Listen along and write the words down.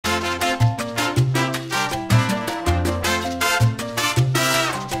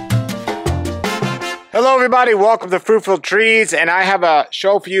Hello everybody, welcome to Fruitful Trees, and I have a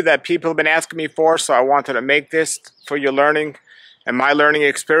show for you that people have been asking me for, so I wanted to make this for your learning and my learning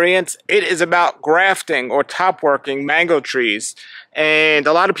experience. It is about grafting or top working mango trees, and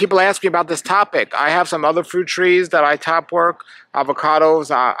a lot of people ask me about this topic. I have some other fruit trees that I top work,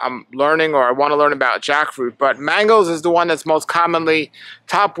 avocados. I'm learning, or I want to learn about jackfruit, but mangoes is the one that's most commonly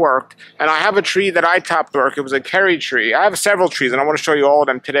top worked, and I have a tree that I top work. It was a cherry tree. I have several trees, and I want to show you all of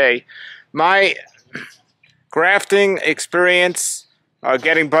them today. My grafting experience,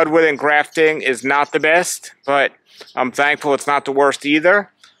 getting budwood and grafting is not the best, but I'm thankful it's not the worst either.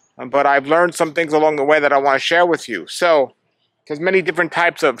 But I've learned some things along the way that I want to share with you. So, there's many different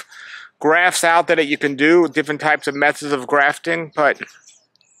types of grafts out there that you can do, different types of methods of grafting, but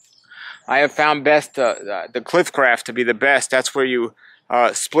I have found best the cliff graft to be the best. That's where you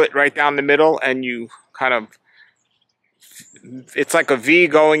split right down the middle and you kind of, it's like a V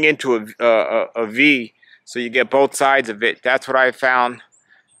going into a V. So you get both sides of it. That's what I found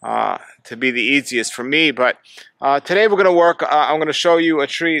to be the easiest for me. But today we're going to work, I'm going to show you a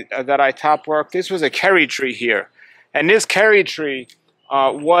tree that I top worked. This was a cherry tree here. And this cherry tree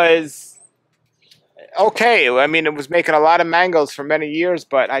was okay. I mean, it was making a lot of mangoes for many years,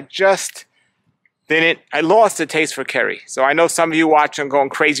 but I just didn't, I lost the taste for cherry. So I know some of you watching going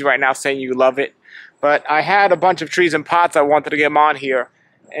crazy right now saying you love it. But I had a bunch of trees in pots. I wanted to get them on here.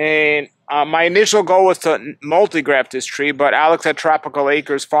 And my initial goal was to multi-graft this tree, but Alex at Tropical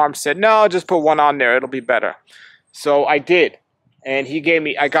Acres Farm said, no, just put one on there, it'll be better. So I did, and he gave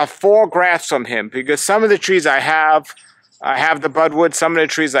me, I got 4 grafts from him, because some of the trees I have the budwood, some of the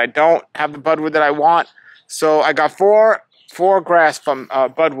trees I don't have the budwood that I want. So I got four grafts from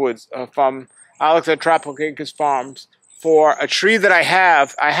budwoods from Alex at Tropical Acres Farms for a tree that I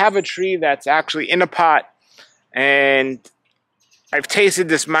have. I have a tree that's actually in a pot, and I've tasted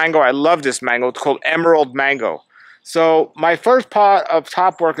this mango. I love this mango. It's called Emerald Mango. So my first part of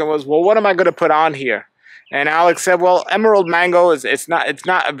top working was, well, what am I going to put on here? And Alex said, well, Emerald Mango it's not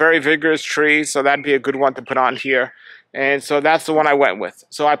a very vigorous tree, so that'd be a good one to put on here. And so that's the one I went with.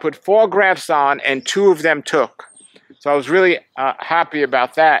 So I put 4 grafts on, and 2 of them took. So I was really happy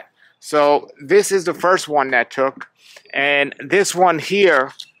about that. So this is the first one that took, and this one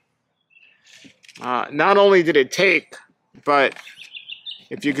here, not only did it take, but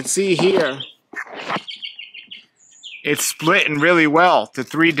if you can see here, it's splitting really well to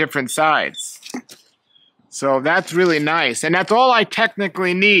 3 different sides. So that's really nice. And that's all I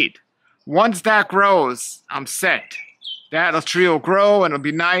technically need. Once that grows, I'm set. That tree will grow and it'll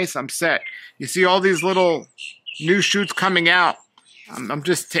be nice. I'm set. You see all these little new shoots coming out. I'm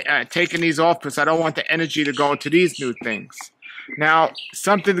just taking these off because I don't want the energy to go into these new things. Now,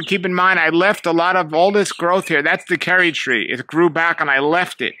 something to keep in mind, I left a lot of all this growth here. That's the cherry tree. It grew back and I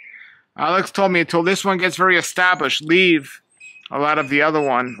left it. Alex told me until this one gets very established, leave a lot of the other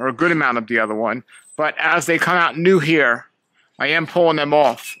one, or a good amount of the other one. But as they come out new here, I am pulling them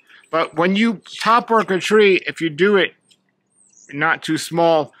off. But when you top work a tree, if you do it not too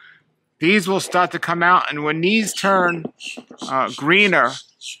small, these will start to come out. And when these turn greener,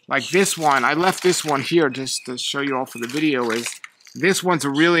 like this one, I left this one here just to show you all for the video, is this one's a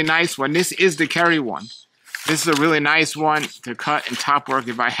really nice one. This is the cherry one. This is a really nice one to cut and top work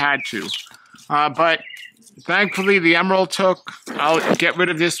if I had to. But thankfully the emerald took. I'll get rid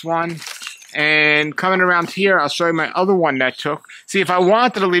of this one. And coming around here, I'll show you my other one that took. See, if I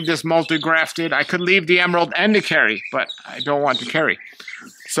wanted to leave this multi-grafted, I could leave the emerald and the cherry, but I don't want the cherry.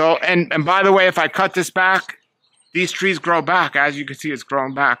 So, and by the way, if I cut this back, these trees grow back. As you can see, it's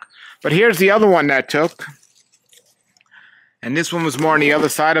growing back. But here's the other one that took. And this one was more on the other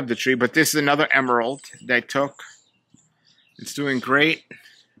side of the tree, but this is another emerald that took. It's doing great.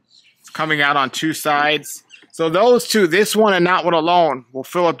 It's coming out on 2 sides. So those 2, this one and that one alone, will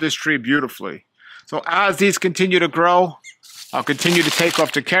fill up this tree beautifully. So as these continue to grow, I'll continue to take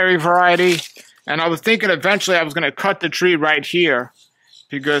off the cherry variety. And I was thinking eventually I was going to cut the tree right here,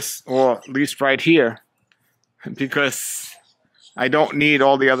 because, or at least right here, because I don't need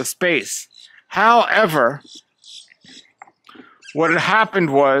all the other space. However, what had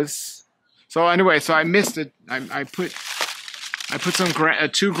happened was, so anyway, so I missed it. I put some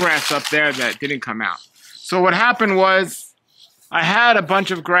 2 grafts up there that didn't come out. So what happened was, I had a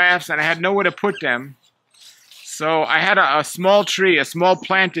bunch of grafts and I had nowhere to put them. So I had a small tree, a small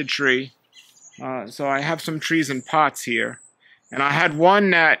planted tree. So I have some trees in pots here. And I had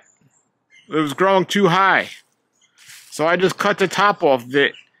one that it was growing too high. So I just cut the top off of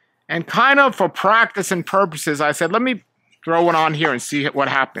it. And kind of for practice and purposes, I said, let me throw one on here and see what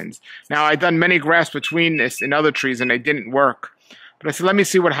happens. Now, I've done many grafts between this and other trees and they didn't work. But I said, let me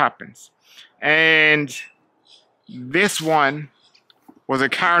see what happens. And this one was a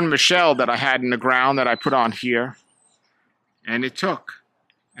Karen Michelle that I had in the ground that I put on here. And it took.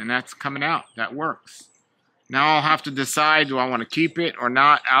 And that's coming out. That works. Now I'll have to decide, do I want to keep it or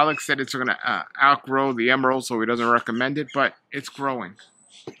not? Alex said it's going to outgrow the emerald, so he doesn't recommend it, but it's growing.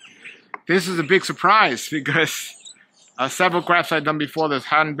 This is a big surprise because several grafts I've done before this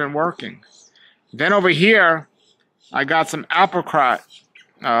hadn't been working. Then over here, I got some apricot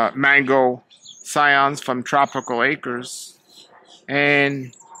mango scions from Tropical Acres.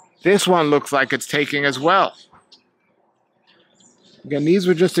 And this one looks like it's taking as well. Again, these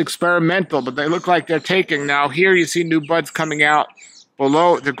were just experimental, but they look like they're taking. Now here you see new buds coming out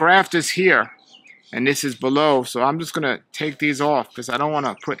below. The graft is here, and this is below. So I'm just going to take these off because I don't want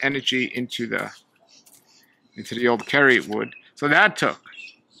to put energy into the old carry wood. So that took.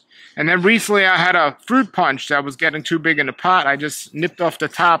 And then recently I had a fruit punch that was getting too big in the pot. I just nipped off the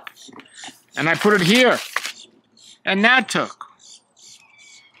top, and I put it here. And that took.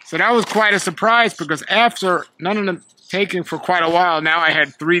 So that was quite a surprise because after none of them taking for quite a while, now I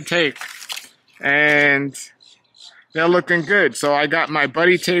had 3 take. And they're looking good. So I got my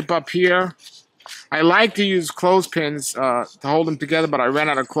buddy tape up here. I like to use clothespins to hold them together, but I ran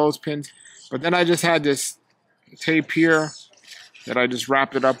out of clothespins. But then I just had this tape here that I just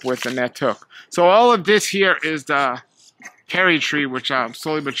wrapped it up with, and that took. So all of this here is the cherry tree, which I'm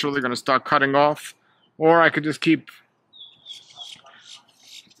slowly but surely going to start cutting off. Or I could just keep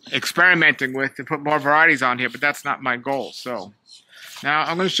experimenting with to put more varieties on here, but that's not my goal. So now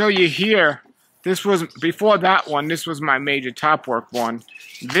I'm going to show you here. This was, before that one, this was my major top work one.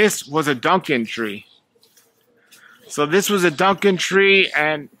 This was a Duncan tree. So this was a Duncan tree,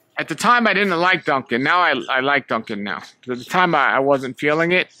 and at the time I didn't like Duncan. Now I like Duncan now. But at the time I wasn't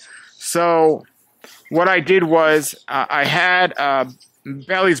feeling it. So what I did was I had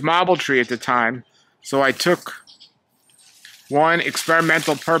Bailey's marble tree at the time. So I took one,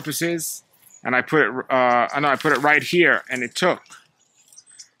 experimental purposes, and I put it I put it right here, and it took.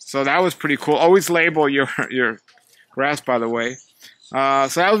 So that was pretty cool. Always label your grass, by the way. So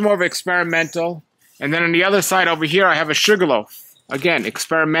that was more of experimental. And then on the other side over here, I have a sugarloaf. Again,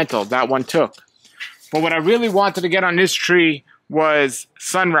 experimental. That one took. But what I really wanted to get on this tree was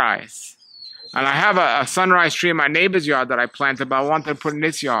sunrise. And I have a sunrise tree in my neighbor's yard that I planted, but I wanted to put in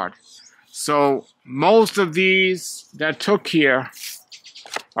this yard. So most of these that took here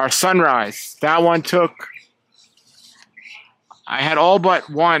are sunrise. That one took. I had all but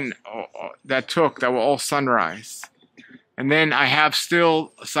one that took that were all sunrise. And then I have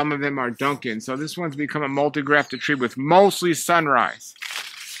still, some of them are Duncan. So this one's become a multi-grafted tree with mostly sunrise.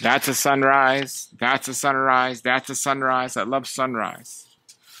 That's a sunrise. That's a sunrise. That's a sunrise. I love sunrise.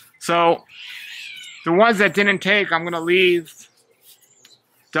 So the ones that didn't take, I'm going to leave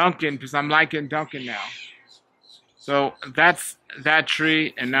Duncan because I'm liking Duncan now. So that's that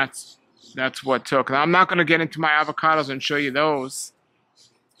tree, and that's what took. Now, I'm not going to get into my avocados and show you those.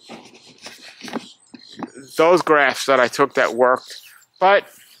 Those grafts that I took that worked. But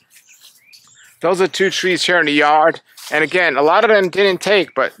those are 2 trees here in the yard. And again, a lot of them didn't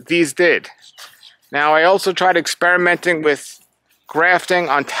take, but these did. Now, I also tried experimenting with grafting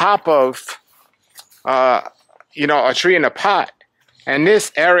on top of, a tree in a pot. And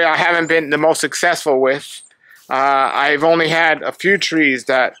this area I haven't been the most successful with. I've only had a few trees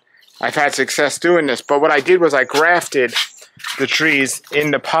that I've had success doing this. But what I did was I grafted the trees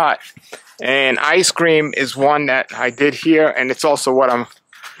in the pot. And ice cream is one that I did here, and it's also what I'm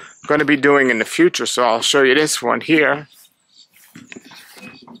going to be doing in the future. So I'll show you this one here.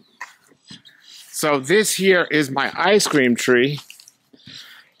 So this here is my ice cream tree,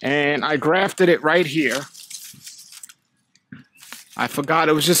 and I grafted it right here. I forgot,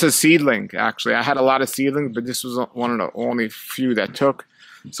 it was just a seedling, actually. I had a lot of seedlings, but this was one of the only few that took.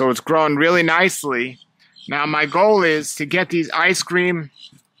 So it's growing really nicely. Now my goal is to get these ice cream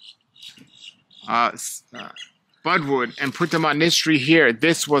budwood and put them on this tree here.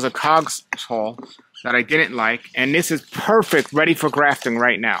 This was a cogs haul that I didn't like, and this is perfect, ready for grafting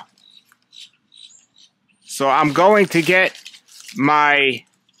right now. So I'm going to go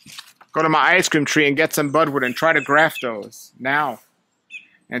to my ice cream tree and get some budwood and try to graft those now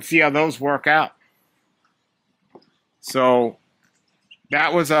and see how those work out. So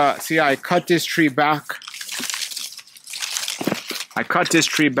that was see, I cut this tree back. I cut this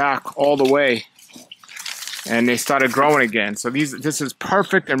tree back all the way, and they started growing again. So this is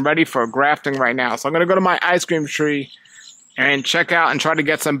perfect and ready for grafting right now. So I'm going to go to my ice cream tree and check out and try to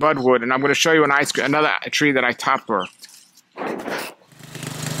get some budwood. And I'm going to show you another tree that I top worked.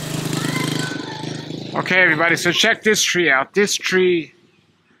 Okay, everybody. So check this tree out. This tree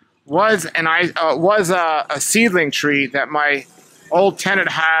was a seedling tree that my old tenant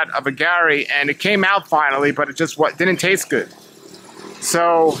had of a Gary, and it came out finally, but it just didn't taste good.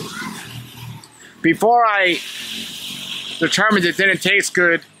 So before I determined it didn't taste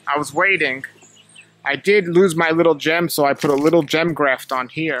good, I was waiting. I did lose my little gem, so I put a little gem graft on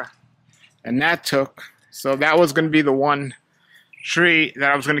here, and that took. So that was going to be the one tree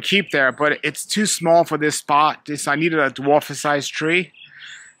that I was going to keep there, but it's too small for this spot. I needed a dwarf-sized tree,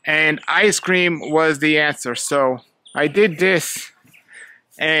 and ice cream was the answer. So I did this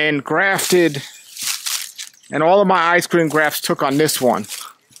and grafted, and all of my ice cream grafts took on this one.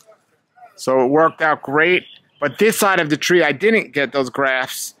 So it worked out great. But this side of the tree, I didn't get those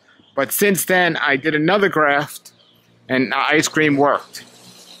grafts. But since then, I did another graft, and ice cream worked.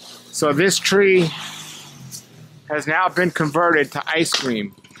 So this tree has now been converted to ice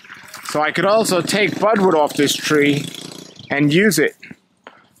cream. So I could also take budwood off this tree and use it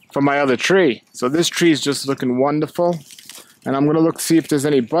for my other tree. So this tree is just looking wonderful. And I'm going to look to see if there's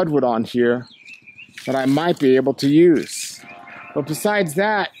any budwood on here that I might be able to use. But besides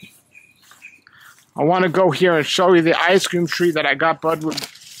that, I want to go here and show you the ice cream tree that I got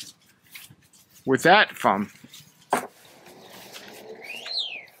budwood with that from.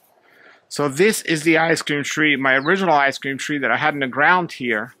 So this is the ice cream tree, my original ice cream tree that I had in the ground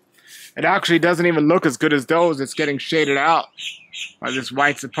here. It actually doesn't even look as good as those. It's getting shaded out by this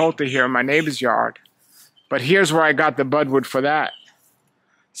white sapota here in my neighbor's yard. But here's where I got the budwood for that.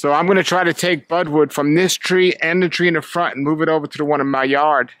 So I'm going to try to take budwood from this tree and the tree in the front and move it over to the one in my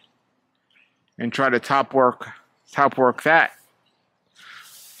yard and try to top work that.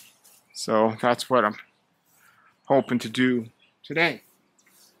 So that's what I'm hoping to do today.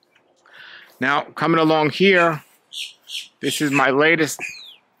 Now, coming along here, this is my latest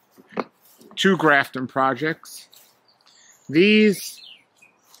 2 grafting projects. This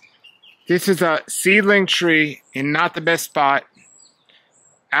is a seedling tree in not the best spot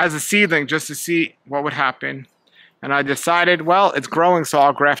as a seedling just to see what would happen. And I decided, well, it's growing, so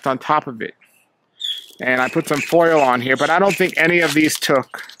I'll graft on top of it. And I put some foil on here, but I don't think any of these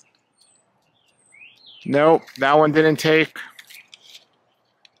took. Nope, that one didn't take.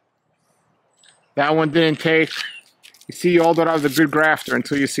 That one didn't take. You see, you all thought I was a good grafter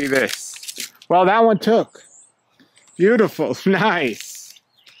until you see this. Well, that one took. Beautiful, nice.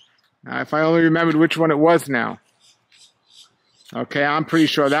 Now, if I only remembered which one it was now. Okay, I'm pretty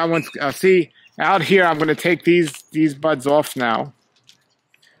sure that one's, see, out here I'm going to take these buds off now.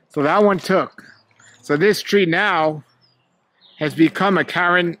 So that one took. So this tree now has become a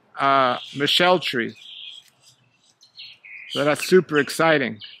Karen Michelle tree. So that's super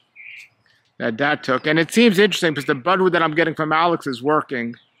exciting that took. And it seems interesting because the budwood that I'm getting from Alex is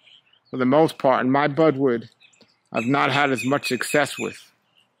working for the most part. And my budwood I've not had as much success with.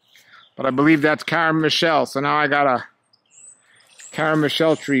 But I believe that's Karen Michelle. So now I got a Karen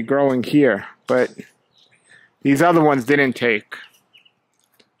Michelle tree growing here. But these other ones didn't take.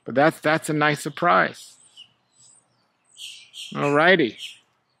 But that's a nice surprise. Alrighty.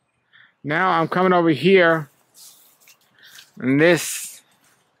 Now I'm coming over here. And this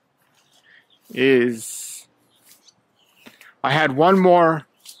is, I had one more,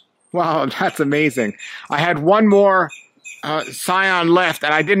 wow, that's amazing. I had one more scion left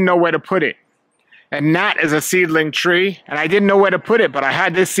and I didn't know where to put it. And that is a seedling tree, and I didn't know where to put it, but I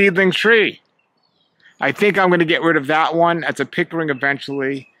had this seedling tree. I think I'm going to get rid of that one. That's a Pickering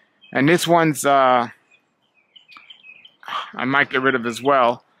eventually. And this one's, I might get rid of as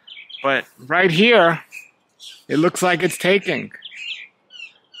well. But right here, it looks like it's taking.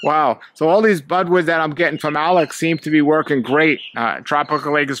 Wow. So all these budwoods that I'm getting from Alex seem to be working great.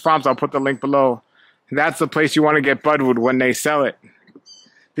 Tropical Acres Farms, I'll put the link below. That's the place you want to get budwood when they sell it.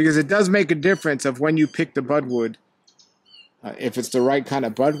 Because it does make a difference of when you pick the budwood, if it's the right kind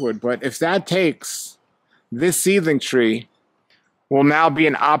of budwood. But if that takes, this seedling tree will now be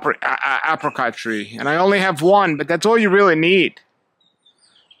an apricot tree. And I only have one, but that's all you really need.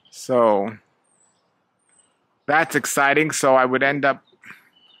 So that's exciting. So I would end up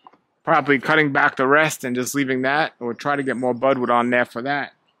probably cutting back the rest and just leaving that, or try to get more budwood on there for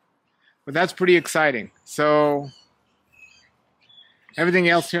that. But that's pretty exciting. So everything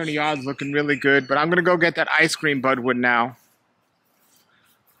else here in the yard is looking really good. But I'm going to go get that ice cream budwood now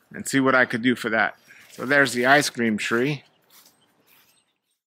and see what I could do for that. So there's the ice cream tree.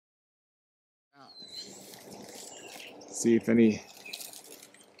 See if any.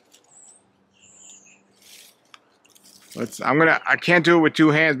 I can't do it with 2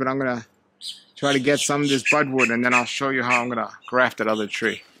 hands, but I'm gonna try to get some of this budwood, and then I'll show you how I'm gonna graft that other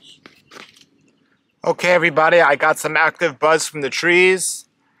tree. Okay, everybody, I got some active buds from the trees.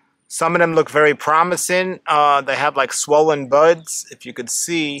 Some of them look very promising. They have like swollen buds, if you could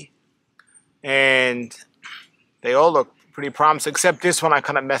see. And they all look pretty promising, except this one. I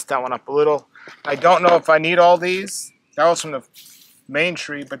kind of messed that one up a little. I don't know if I need all these. That was from the main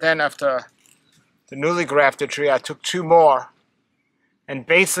tree, but then after the newly grafted tree, I took 2 more. And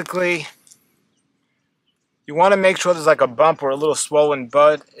basically, you want to make sure there's like a bump or a little swollen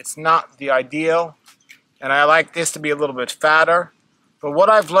bud. It's not the ideal. And I like this to be a little bit fatter. But what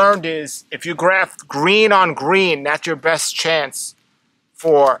I've learned is if you graft green on green, that's your best chance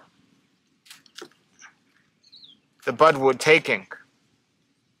for the budwood taking.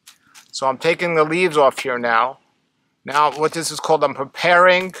 So I'm taking the leaves off here now. Now what this is called, I'm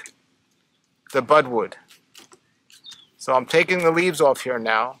preparing the budwood. So I'm taking the leaves off here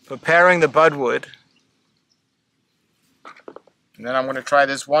now, preparing the budwood. And then I'm going to try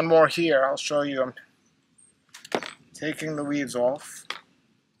this one more here. I'll show you. I'm taking the leaves off.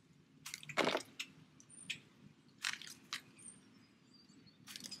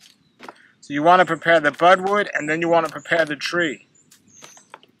 So you want to prepare the budwood, and then you want to prepare the tree.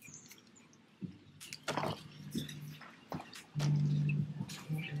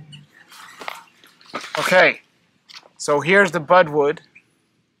 Okay, so here's the budwood.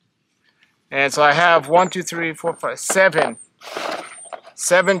 And so I have 1, 2, 3, 4, 5,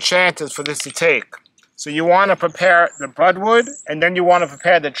 7 chances for this to take. So you want to prepare the budwood, and then you want to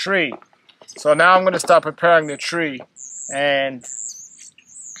prepare the tree. So now I'm going to start preparing the tree, and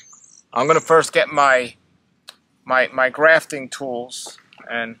I'm going to first get my grafting tools,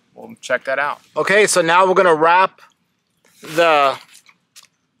 and we'll check that out. Okay, so now we're going to wrap the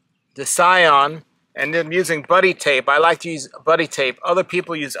scion, and then using buddy tape. I like to use buddy tape. Other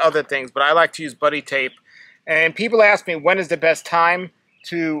people use other things, but I like to use buddy tape. And people ask me when is the best time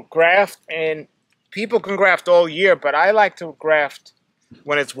to graft, and people can graft all year, but I like to graft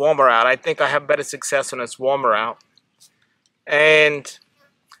when it's warmer out. I think I have better success when it's warmer out. And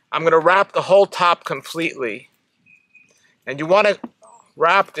I'm going to wrap the whole top completely. And you want to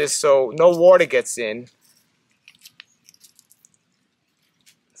wrap this so no water gets in.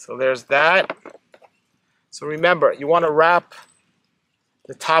 So there's that. So remember, you want to wrap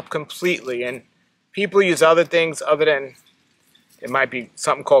the top completely. And people use other things other than, it might be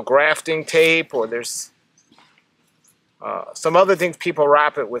something called grafting tape, or there's some other things people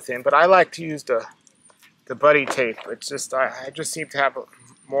wrap it within. But I like to use the buddy tape. It's just, I just seem to have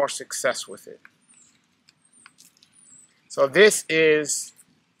more success with it. So this is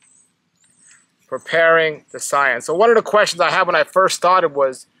preparing the scion. So one of the questions I had when I first started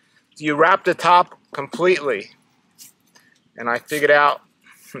was, do you wrap the top completely? And I figured out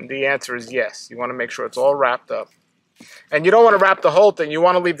the answer is yes. You want to make sure it's all wrapped up. And you don't want to wrap the whole thing. You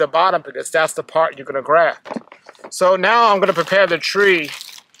want to leave the bottom because that's the part you're going to graft. So now I'm going to prepare the tree.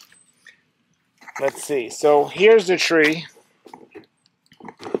 Let's see. So here's the tree.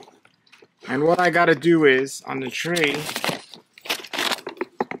 And what I got to do is, on the tree,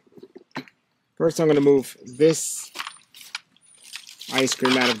 first I'm going to move this ice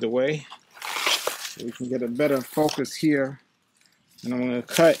cream out of the way so we can get a better focus here. And I'm going to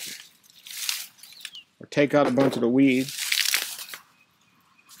cut or take out a bunch of the weeds.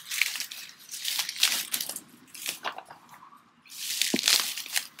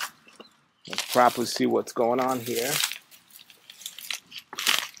 Let's properly see what's going on here.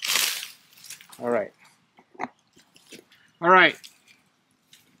 All right.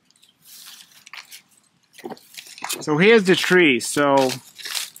 So here's the tree. So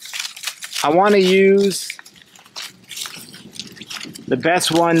I want to use the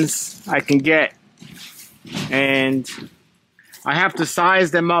best ones I can get, and I have to size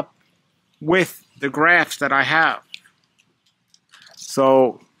them up with the grafts that I have.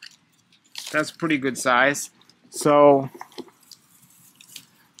 So that's pretty good size. So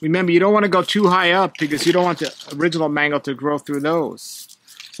remember, you don't want to go too high up because you don't want the original mango to grow through those.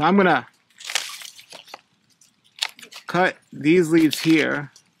 So I'm going to cut these leaves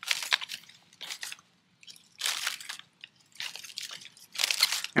here.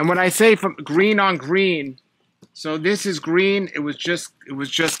 And when I say from green on green, so this is green, it was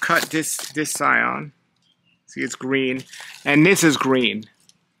just cut this scion. See, it's green. And this is green.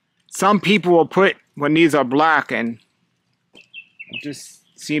 Some people will put when these are black, and just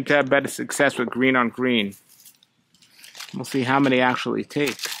seem to have better success with green on green. We'll see how many actually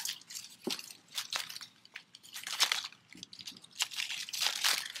take.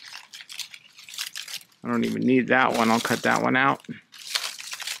 I don't even need that one. I'll cut that one out.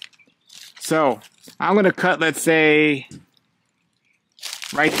 So I'm going to cut, let's say,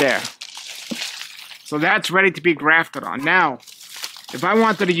 right there. So that's ready to be grafted on. Now, If I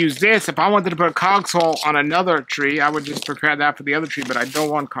wanted to use this, if I wanted to put a cogsole on another tree, I would just prepare that for the other tree, but I don't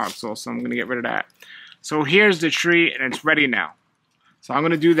want cogsole, so I'm going to get rid of that. So here's the tree, and it's ready now. So I'm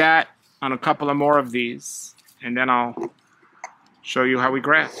going to do that on a couple of more of these, and then I'll show you how we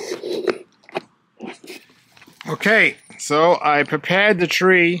graft. Okay, so I prepared the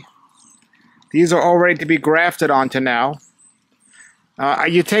tree. These are all ready to be grafted onto now.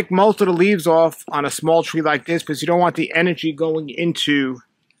 You take most of the leaves off on a small tree like this because you don't want the energy going into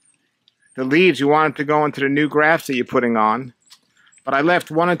the leaves. You want it to go into the new grafts that you're putting on. But I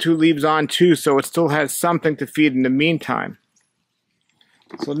left 1 or 2 leaves on too, so it still has something to feed in the meantime.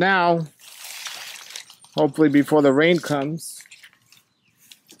 So now, hopefully before the rain comes,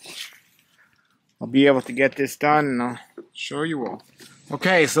 I'll be able to get this done and I'll show you all.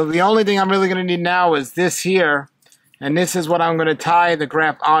 Okay, so the only thing I'm really going to need now is this here. And this is what I'm going to tie the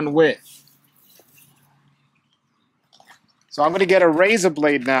graft on with. So I'm going to get a razor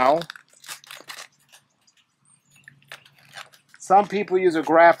blade now. Some people use a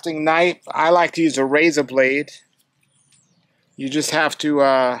grafting knife. I like to use a razor blade. You just have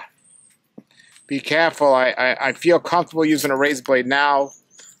to be careful. I feel comfortable using a razor blade now.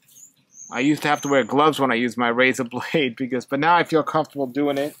 I used to have to wear gloves when I used my razor blade, but now I feel comfortable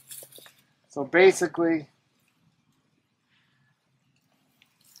doing it. So basically,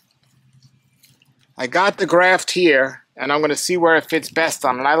 I got the graft here, and I'm going to see where it fits best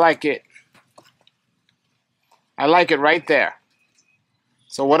on, and I like it right there.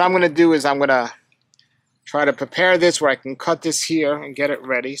 So what I'm going to do is I'm going to try to prepare this where I can cut this here and get it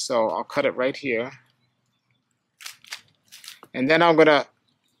ready. So I'll cut it right here. And then I'm going to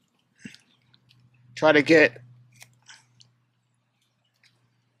try to get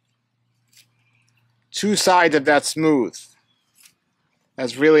 2 sides of that smooth.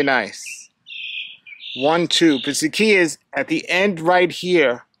 That's really nice. 1, 2. Because the key is at the end right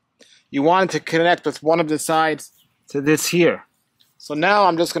here, you want it to connect with one of the sides to this here. So now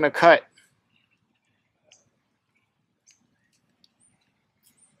I'm just going to cut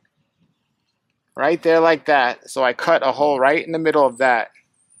right there like that. So I cut a hole right in the middle of that.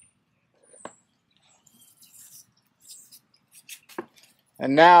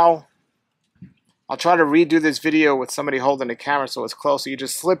 And now I'll try to redo this video with somebody holding the camera so it's close. So you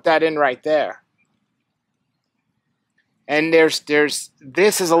just slip that in right there. And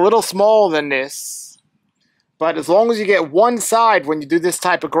this is a little smaller than this, but as long as you get one side when you do this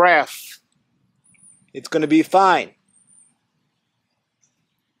type of graft, it's going to be fine.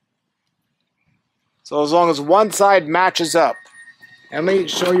 So as long as one side matches up, and let me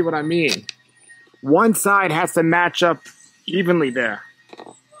show you what I mean. One side has to match up evenly there.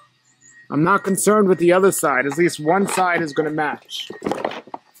 I'm not concerned with the other side. At least one side is going to match.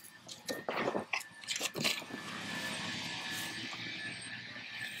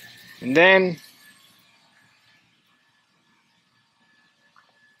 And then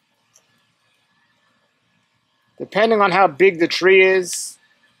depending on how big the tree is,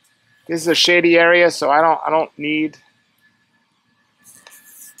 this is a shady area, so I don't need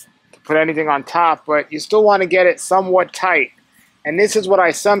to put anything on top, but you still want to get it somewhat tight. And this is what I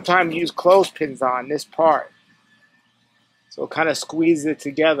sometimes use clothespins on, this part. So kind of squeeze it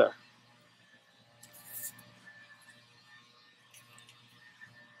together.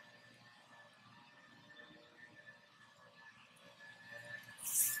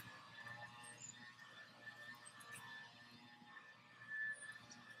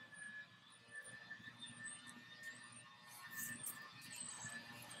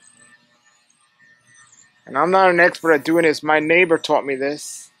 And I'm not an expert at doing this. My neighbor taught me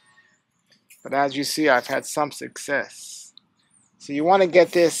this. But as you see, I've had some success. So you want to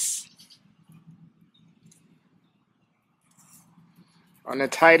get this on the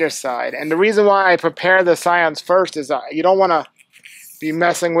tighter side. And the reason why I prepare the scions first is you don't want to be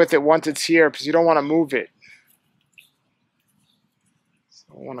messing with it once it's here because you don't want to move it. So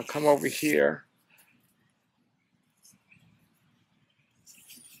I want to come over here.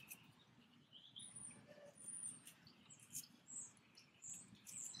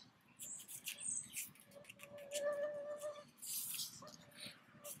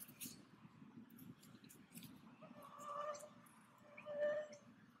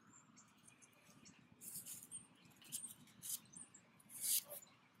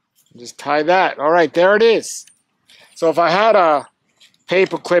 Just tie that. All right, there it is. So if I had a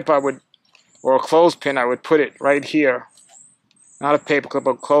paper clip, or a clothespin, I would put it right here. Not a paper clip,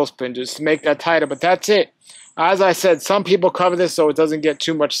 but a clothespin, just to make that tighter. But that's it. As I said, some people cover this so it doesn't get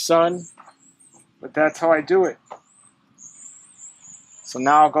too much sun. But that's how I do it. So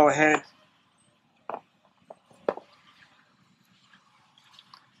now I'll go ahead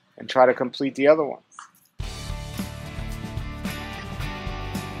try to complete the other ones.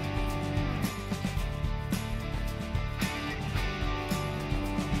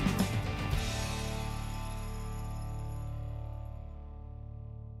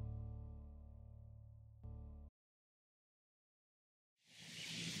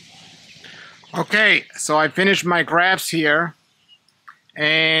 Okay, so I finished my grafts here,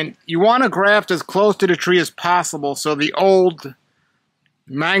 and you want to graft as close to the tree as possible so the old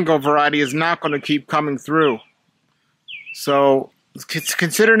mango variety is not going to keep coming through. So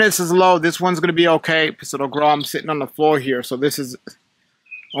considering this is low, this one's going to be okay because it'll grow. I'm sitting on the floor here, so this is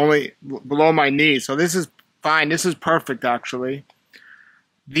only below my knees. So this is fine. This is perfect, actually.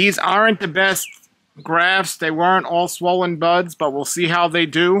 These aren't the best grafts. They weren't all swollen buds, but we'll see how they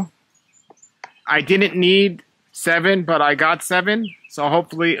do. I didn't need 7, but I got 7. So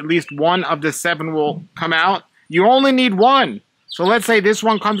hopefully at least one of the 7 will come out. You only need 1. So let's say this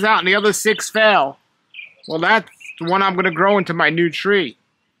one comes out and the other 6 fail. Well, that's the one I'm going to grow into my new tree.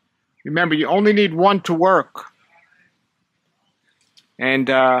 Remember, you only need 1 to work. And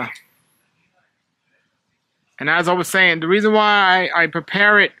as I was saying, the reason why I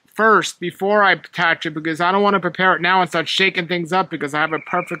prepare it first before I attach it, because I don't want to prepare it now and start shaking things up because I have it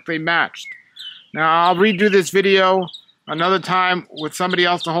perfectly matched. Now, I'll redo this video another time with somebody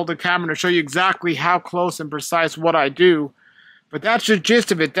else to hold the camera to show you exactly how close and precise what I do. But that's the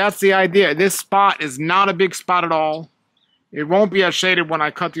gist of it. That's the idea. This spot is not a big spot at all. It won't be as shaded when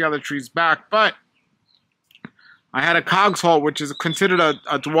I cut the other trees back. But I had a cogswolf, which is considered a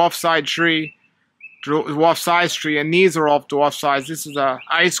dwarf size tree, and these are all dwarf size. This is a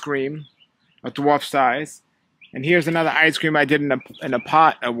ice cream, a dwarf size. And here's another ice cream I did in a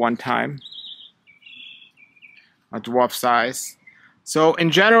pot at one time. A dwarf size. So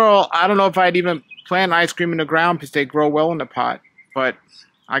in general, I don't know if I'd even plant ice cream in the ground because they grow well in the pot. But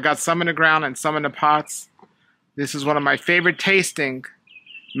I got some in the ground and some in the pots. This is one of my favorite tasting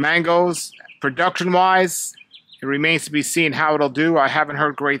mangoes. Production-wise, it remains to be seen how it'll do. I haven't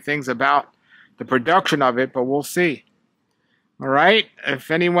heard great things about the production of it, but we'll see. All right?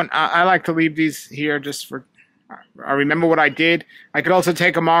 If anyone, I like to leave these here just for, I remember what I did. I could also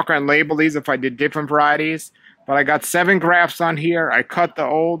take a marker and label these if I did different varieties. But I got 7 grafts on here. I cut the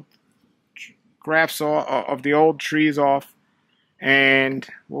old grafts of the old trees off. And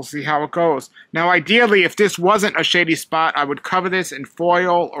we'll see how it goes. Now, ideally, if this wasn't a shady spot, I would cover this in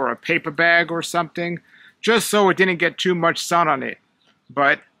foil or a paper bag or something, just so it didn't get too much sun on it.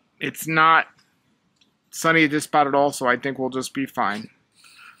 But it's not sunny at this spot at all, so I think we'll just be fine.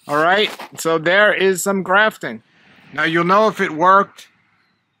 All right, so there is some grafting. Now, you'll know if it worked.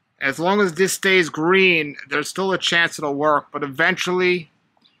 As long as this stays green, there's still a chance it'll work. But eventually,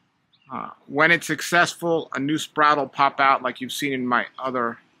 when it's successful, a new sprout will pop out like you've seen in the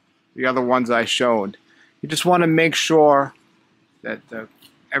other ones I showed. You just want to make sure that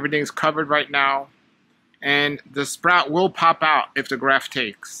everything's covered right now. And the sprout will pop out if the graft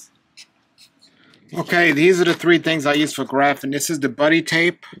takes. Okay, these are the 3 things I use for grafting. This is the buddy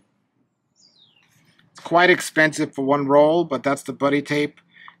tape. It's quite expensive for 1 roll, but that's the buddy tape.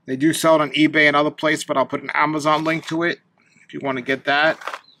 They do sell it on eBay and other places, but I'll put an Amazon link to it if you want to get that.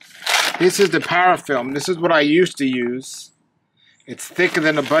 This is the parafilm. This is what I used to use. It's thicker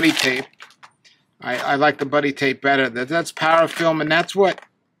than the buddy tape. I like the buddy tape better. That's parafilm, and that's what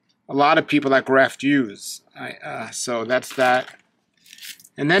a lot of people that graft use. So that's that.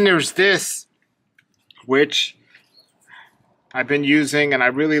 And then there's this, which I've been using and I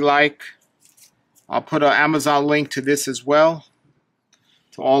really like. I'll put an Amazon link to this as well.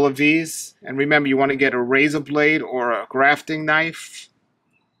 To all of these. And remember, you want to get a razor blade or a grafting knife.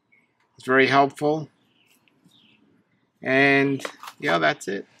 It's very helpful. And yeah, that's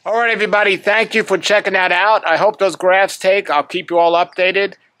it. All right, everybody. Thank you for checking that out. I hope those grafts take. I'll keep you all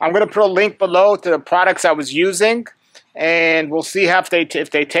updated. I'm going to put a link below to the products I was using. And we'll see if they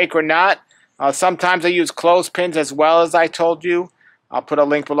take or not. Sometimes I use clothespins as well, as I told you. I'll put a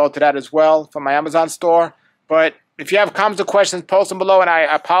link below to that as well from my Amazon store. But if you have comments or questions, post them below, and I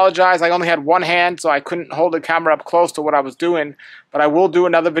apologize. I only had 1 hand, so I couldn't hold the camera up close to what I was doing. But I will do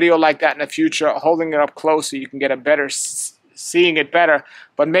another video like that in the future, holding it up close so you can get a better, seeing it better.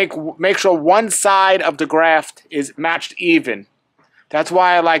 But make sure one side of the graft is matched even. That's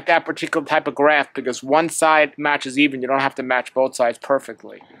why I like that particular type of graft, because one side matches even. You don't have to match both sides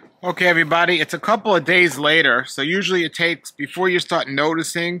perfectly. Okay, everybody, it's a couple of days later, so usually it takes, before you start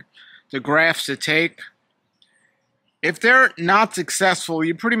noticing the grafts to take. If they're not successful,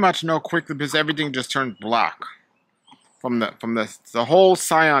 you pretty much know quickly because everything just turns black. From the whole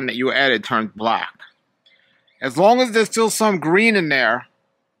scion that you added turns black. As long as there's still some green in there,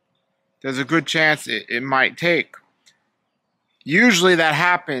 there's a good chance it might take. Usually that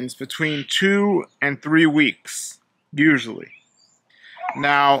happens between 2 and 3 weeks, usually.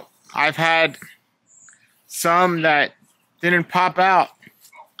 Now, I've had some that didn't pop out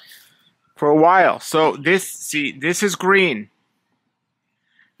for a while. So this is green.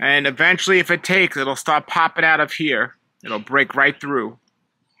 And eventually, if it takes, it'll start popping out of here. It'll break right through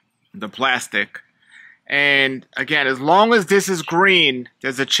the plastic. And again, as long as this is green,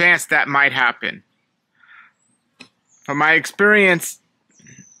 there's a chance that might happen. From my experience,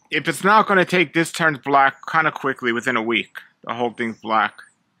 if it's not going to take, this turns black kind of quickly within a week. The whole thing's black.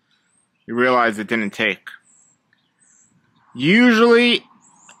 You realize it didn't take. Usually,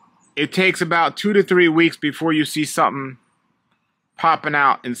 it takes about 2 to 3 weeks before you see something popping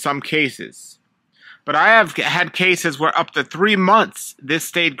out in some cases. But I have had cases where up to 3 months this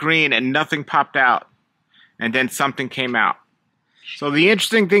stayed green and nothing popped out. And then something came out. So the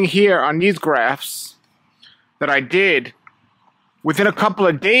interesting thing here on these grafts that I did, within a couple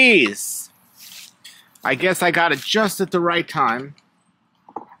of days, I guess I got it just at the right time,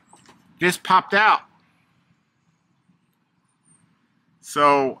 this popped out.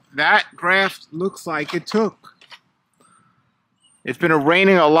 So that graft looks like it took. It's been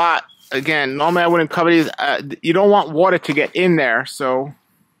raining a lot. Again, normally I wouldn't cover these. You don't want water to get in there, so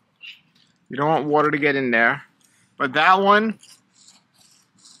you don't want water to get in there. But that one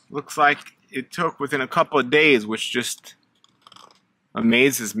looks like it took within a couple of days, which just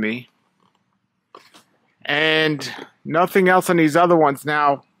amazes me. And nothing else on these other ones.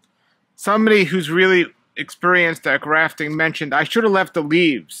 Now, somebody who's really experienced at grafting mentioned I should have left the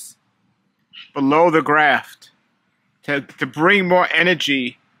leaves below the graft to bring more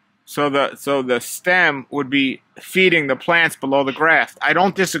energy so the stem would be feeding the plants below the graft. I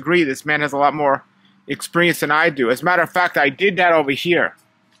don't disagree. This man has a lot more experience than I do. As a matter of fact, I did that over here.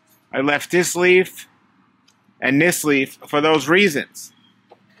 I left this leaf and this leaf for those reasons.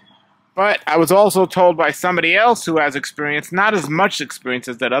 But I was also told by somebody else who has experience, not as much experience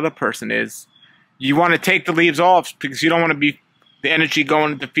as that other person is, you want to take the leaves off because you don't want to be the energy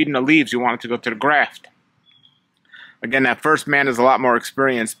going into feeding the leaves. You want it to go to the graft. Again, that first man is a lot more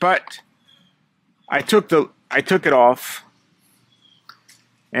experienced, but I took it off,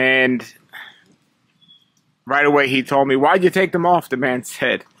 and right away he told me, "Why'd you take them off?" The man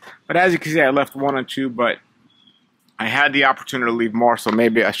said. But as you can see, I left 1 or 2, but I had the opportunity to leave more, so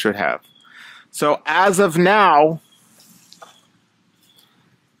maybe I should have. So as of now,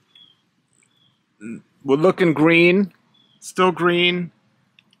 we're looking green, still green.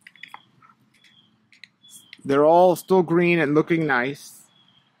 They're all still green and looking nice.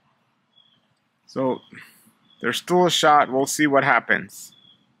 So there's still a shot. We'll see what happens.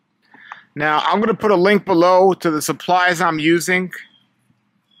 Now, I'm going to put a link below to the supplies I'm using,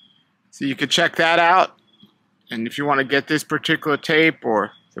 so you can check that out. And if you want to get this particular tape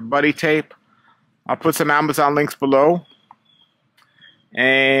or the buddy tape, I'll put some Amazon links below.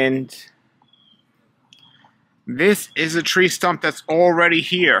 And this is a tree stump that's already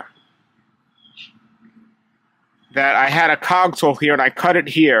here. That I had a cogswell here and I cut it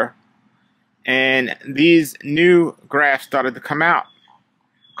here. And these new grafts started to come out.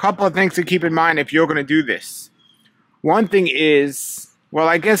 Couple of things to keep in mind if you're going to do this. One thing is, well,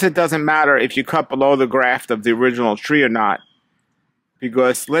 I guess it doesn't matter if you cut below the graft of the original tree or not.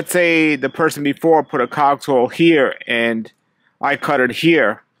 Because let's say the person before put a cogswell here and I cut it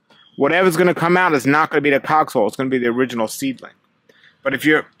here. Whatever's going to come out is not going to be the cogswell. It's going to be the original seedling. But if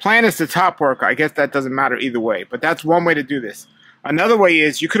your plan is to top work, I guess that doesn't matter either way. But that's one way to do this. Another way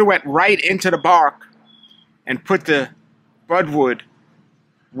is you could have went right into the bark and put the budwood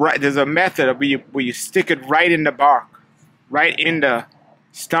right. There's a method of where you stick it right in the bark, right in the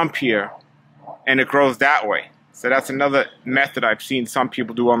stump here, and it grows that way. So that's another method I've seen some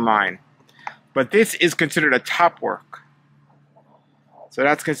people do online. But this is considered a top work. So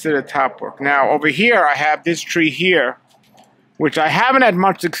that's considered top work. Now over here I have this tree here, which I haven't had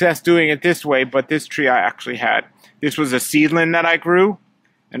much success doing it this way, but this tree I actually had. This was a seedling that I grew,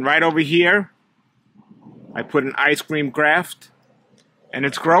 and right over here I put an ice cream graft, and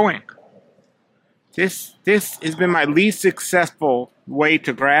it's growing. This has been my least successful way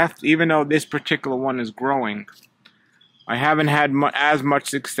to graft, even though this particular one is growing. I haven't had as much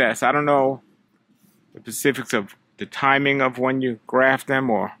success. I don't know the specifics of the timing of when you graft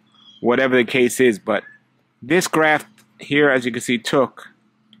them or whatever the case is, but this graft here, as you can see, took,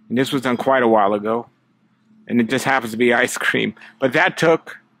 and this was done quite a while ago, and it just happens to be ice cream, but that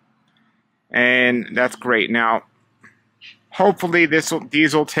took, and that's great. Now hopefully these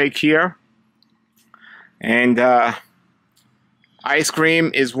will take here, and Ice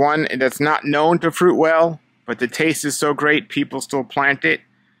cream is one that's not known to fruit well, but the taste is so great, people still plant it.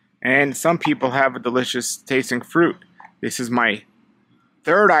 And some people have a delicious tasting fruit. This is my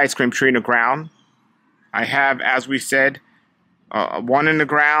third ice cream tree in the ground. I have, as we said, one in the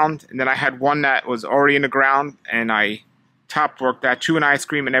ground, and then I had one that was already in the ground, and I top worked that, 2 in ice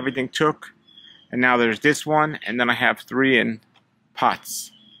cream, and everything took. And now there's this one, and then I have 3 in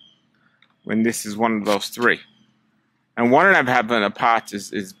pots. When this is one of those 3. And one that I have in the pots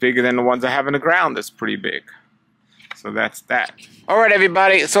is bigger than the ones I have in the ground. That's pretty big. So that's that. Alright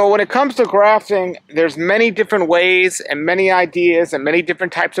everybody, so when it comes to grafting, there's many different ways and many ideas and many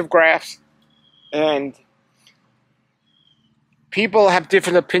different types of grafts. And people have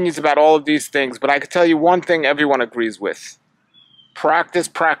different opinions about all of these things, but I can tell you one thing everyone agrees with. Practice,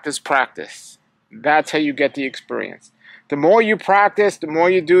 practice, practice. That's how you get the experience. The more you practice, the more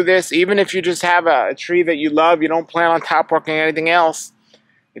you do this, even if you just have a tree that you love, you don't plan on top working anything else.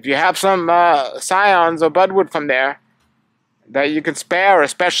 If you have some scions or budwood from there that you can spare,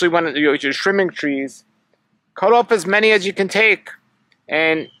 especially when you're trimming trees, cut off as many as you can take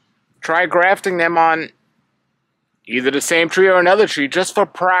and try grafting them on either the same tree or another tree just for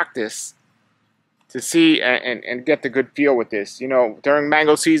practice to see and get the good feel with this. You know, during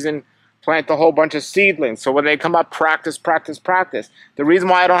mango season, plant a whole bunch of seedlings. So when they come up, practice, practice, practice. The reason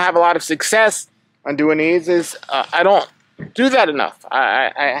why I don't have a lot of success on doing these is I don't do that enough.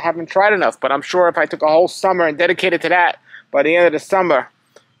 I haven't tried enough, but I'm sure if I took a whole summer and dedicated to that, by the end of the summer,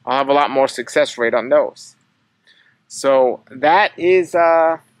 I'll have a lot more success rate on those. So that is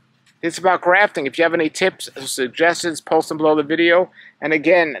it's about grafting. If you have any tips or suggestions, post them below the video. And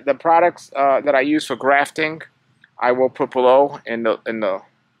again, the products that I use for grafting, I will put below in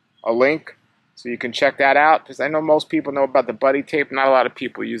a link so you can check that out, because I know most people know about the buddy tape. Not a lot of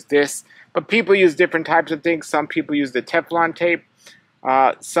people use this, but people use different types of things. Some people use the Teflon tape.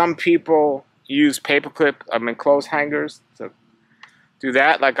 Some people use paperclip, clothes hangers to do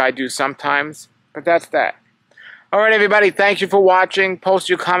that, like I do sometimes. But that's that. Alright everybody, thank you for watching. Post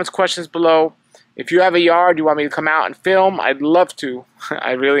your comments, questions below. If you have a yard you want me to come out and film, I'd love to.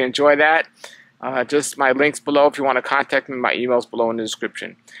 I really enjoy that. Just my links below if you want to contact me. My email's below in the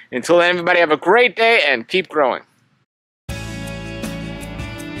description. Until then, everybody have a great day and keep growing.